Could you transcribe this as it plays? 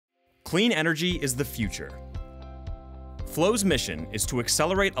Clean energy is the future. FLO's mission is to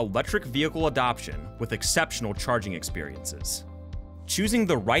accelerate electric vehicle adoption with exceptional charging experiences. Choosing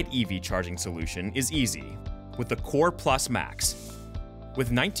the right EV charging solution is easy with the CoRe Plus Max.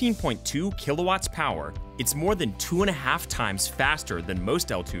 With 19.2 kilowatts power, it's more than 2.5 times faster than most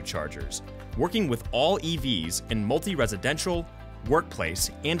L2 chargers, working with all EVs in multi-residential, workplace,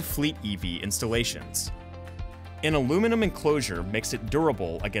 and fleet EV installations. An aluminum enclosure makes it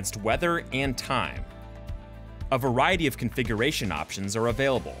durable against weather and time. A variety of configuration options are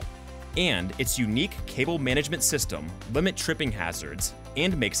available, and its unique cable management system limits tripping hazards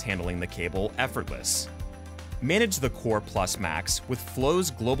and makes handling the cable effortless. Manage the CoRe Plus Max with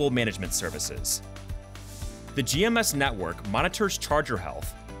FLO's global management services. The GMS network monitors charger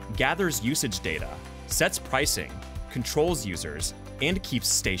health, gathers usage data, sets pricing, controls users, and keeps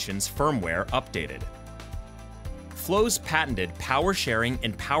stations' firmware updated. FLO's patented power sharing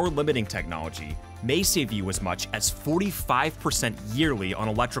and power limiting technology may save you as much as 45% yearly on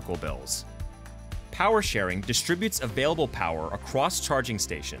electrical bills. Power sharing distributes available power across charging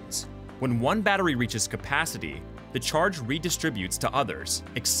stations. When one battery reaches capacity, the charge redistributes to others,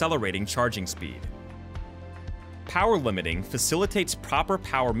 accelerating charging speed. Power limiting facilitates proper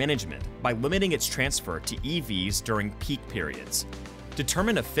power management by limiting its transfer to EVs during peak periods.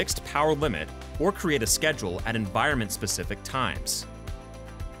 Determine a fixed power limit or create a schedule at environment-specific times.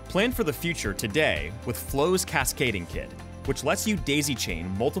 Plan for the future today with FLO's Cascading Kit, which lets you daisy-chain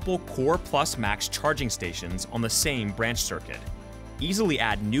multiple CoRe Plus Max charging stations on the same branch circuit. Easily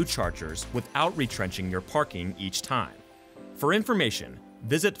add new chargers without retrenching your parking each time. For information,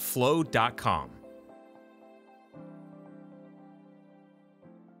 visit FLO.com.